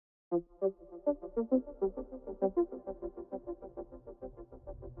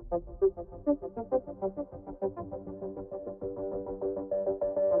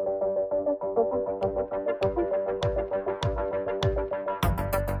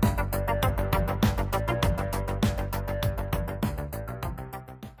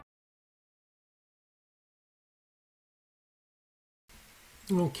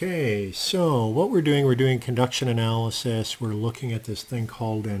Okay, so what we're doing conduction analysis. We're looking at this thing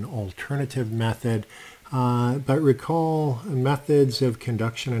called an alternative method. But recall methods of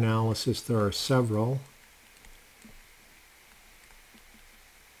conduction analysis, there are several.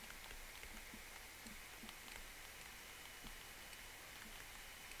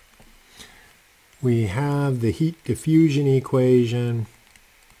 We have the heat diffusion equation.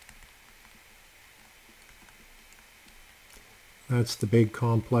 That's the big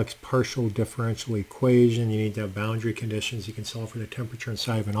complex partial differential equation. You need to have boundary conditions. You can solve for the temperature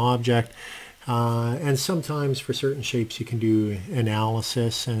inside of an object. And sometimes for certain shapes you can do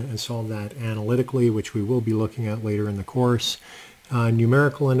analysis and solve that analytically, which we will be looking at later in the course.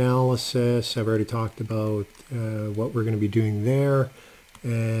 Numerical analysis, I've already talked about what we're going to be doing there.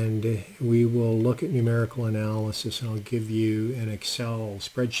 And we will look at numerical analysis, and I'll give you an Excel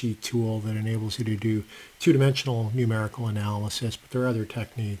spreadsheet tool that enables you to do two-dimensional numerical analysis, but there are other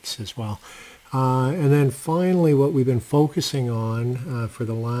techniques as well. And then finally, what we've been focusing on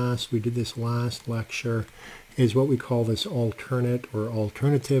we did this last lecture, is what we call this alternate or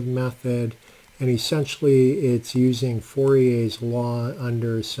alternative method. And essentially, it's using Fourier's law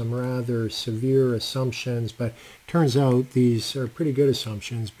under some rather severe assumptions, but turns out these are pretty good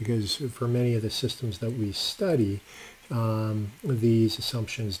assumptions because for many of the systems that we study, these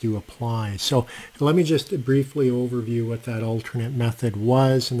assumptions do apply. So let me just briefly overview what that alternate method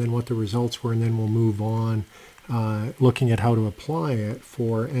was and then what the results were, and then we'll move on looking at how to apply it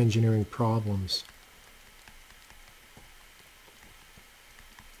for engineering problems.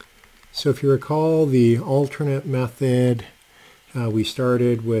 So if you recall the alternate method, we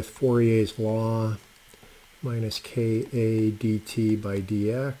started with Fourier's law, minus Ka dt by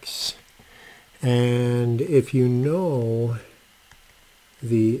dx. And if you know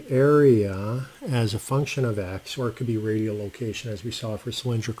the area as a function of x, or it could be radial location as we saw for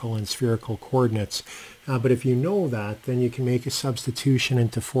cylindrical and spherical coordinates, but if you know that, then you can make a substitution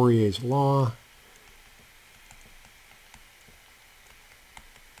into Fourier's law.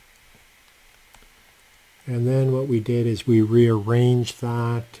 And then what we did is we rearranged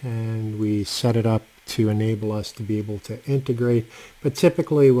that and we set it up to enable us to be able to integrate. But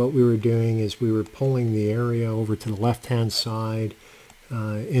typically what we were doing is we were pulling the area over to the left-hand side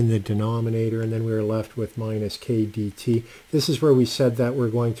in the denominator, and then we were left with minus k dt. This is where we said that we're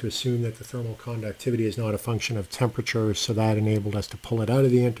going to assume that the thermal conductivity is not a function of temperature, so that enabled us to pull it out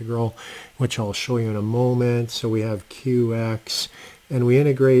of the integral, which I'll show you in a moment. So we have qx. And we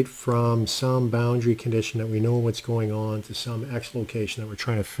integrate from some boundary condition that we know what's going on to some x location that we're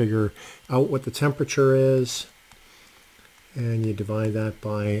trying to figure out what the temperature is. And you divide that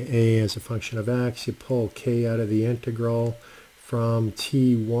by a as a function of x. You pull k out of the integral from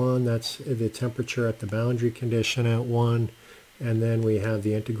T1. That's the temperature at the boundary condition at 1. And then we have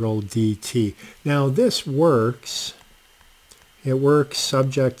the integral dt. Now this works. It works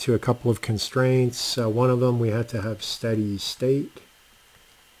subject to a couple of constraints. One of them, we had to have steady state.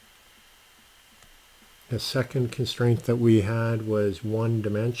 The second constraint that we had was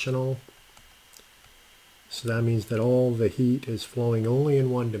one-dimensional. So that means that all the heat is flowing only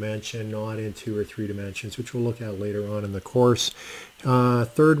in one dimension, not in 2 or 3 dimensions, which we'll look at later on in the course.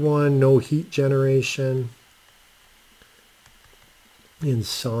 Third one, no heat generation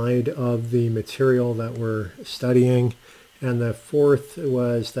inside of the material that we're studying. And the fourth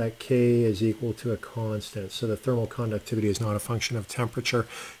was that K is equal to a constant. So the thermal conductivity is not a function of temperature.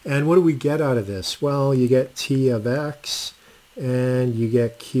 And what do we get out of this? Well, you get T of X and you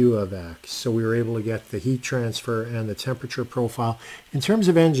get Q of X. So we were able to get the heat transfer and the temperature profile. In terms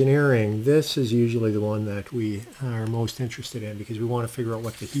of engineering, this is usually the one that we are most interested in because we want to figure out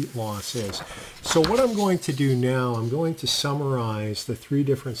what the heat loss is. So what I'm going to do now, I'm going to summarize the 3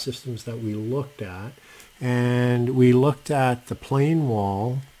 different systems that we looked at. And we looked at the plane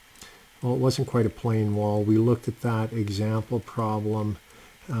wall. Well, it wasn't quite a plane wall. We looked at that example problem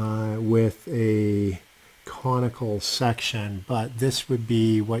with a conical section, but this would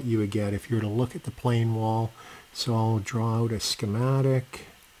be what you would get if you were to look at the plane wall. So I'll draw out a schematic.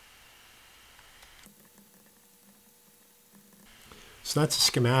 So that's a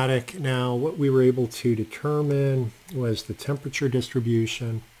schematic. Now what we were able to determine was the temperature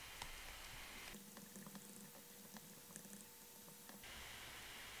distribution.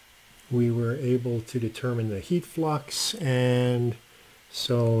 we were able to determine the heat flux. And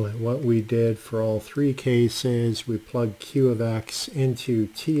so what we did for all three cases, we plugged Q of X into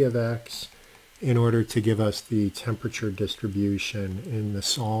T of X in order to give us the temperature distribution in the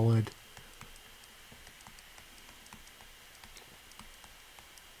solid.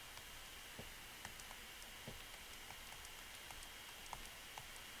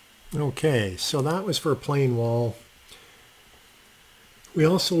 Okay, so that was for a plane wall. We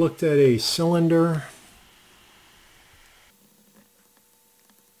also looked at a cylinder.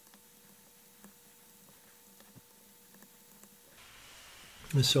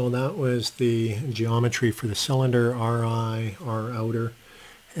 So that was the geometry for the cylinder, Ri, R outer.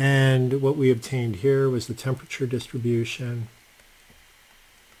 And what we obtained here was the temperature distribution.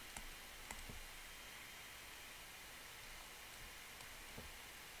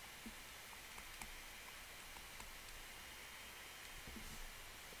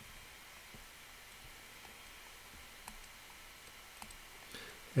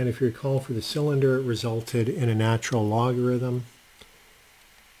 And if you recall, for the cylinder, it resulted in a natural logarithm.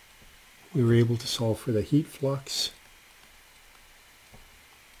 We were able to solve for the heat flux.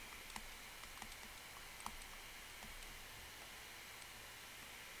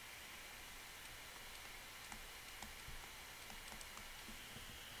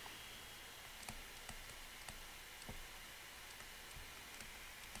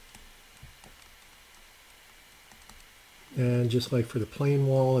 And just like for the plane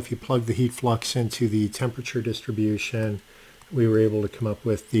wall, if you plug the heat flux into the temperature distribution, we were able to come up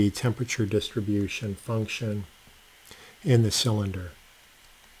with the temperature distribution function in the cylinder.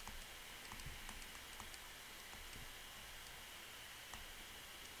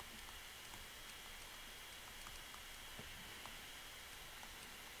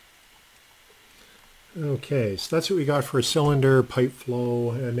 Okay, so that's what we got for a cylinder, pipe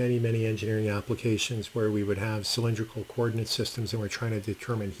flow, many engineering applications where we would have cylindrical coordinate systems and we're trying to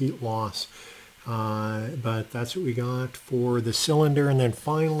determine heat loss. But that's what we got for the cylinder. And then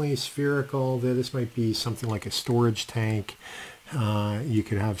finally, spherical. This might be something like a storage tank. You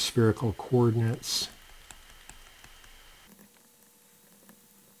could have spherical coordinates.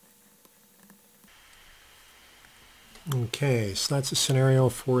 Okay, so that's a scenario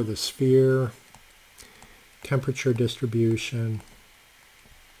for the sphere. Temperature distribution.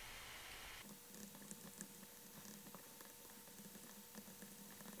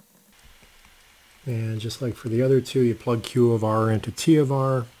 And just like for the other two, you plug Q of R into T of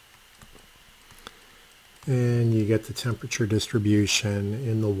R, and you get the temperature distribution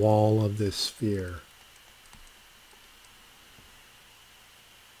in the wall of this sphere.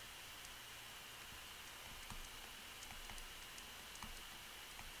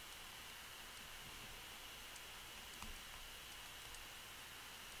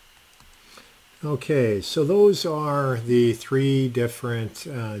 Okay, so those are the three different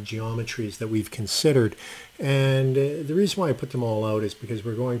geometries that we've considered. And the reason why I put them all out is because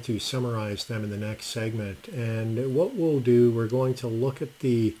we're going to summarize them in the next segment. And what we'll do, we're going to look at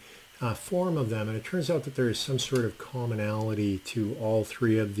the form of them. And it turns out that there is some sort of commonality to all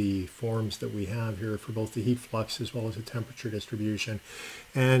three of the forms that we have here for both the heat flux as well as the temperature distribution.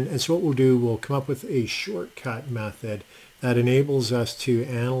 And so what we'll do, we'll come up with a shortcut method that enables us to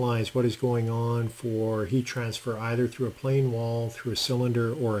analyze what is going on for heat transfer either through a plane wall, through a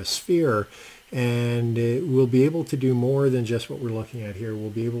cylinder, or a sphere. And we'll be able to do more than just what we're looking at here. We'll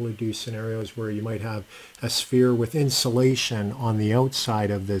be able to do scenarios where you might have a sphere with insulation on the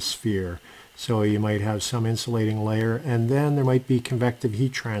outside of this sphere. So you might have some insulating layer, and then there might be convective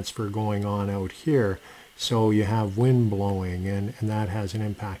heat transfer going on out here. So you have wind blowing, and that has an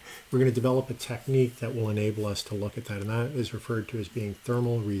impact. We're going to develop a technique that will enable us to look at that, and that is referred to as being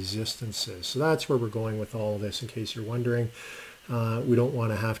thermal resistances. So that's where we're going with all of this, in case you're wondering. We don't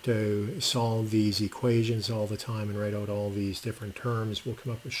want to have to solve these equations all the time and write out all these different terms. We'll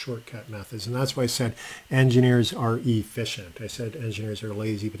come up with shortcut methods, and that's why I said engineers are efficient. I said engineers are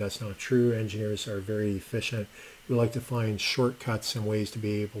lazy, but that's not true. Engineers are very efficient. We like to find shortcuts and ways to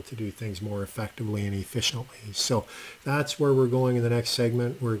be able to do things more effectively and efficiently. So that's where we're going in the next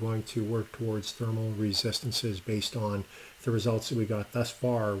segment. We're going to work towards thermal resistances based on the results that we got thus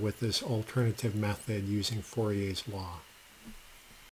far with this alternative method using Fourier's law.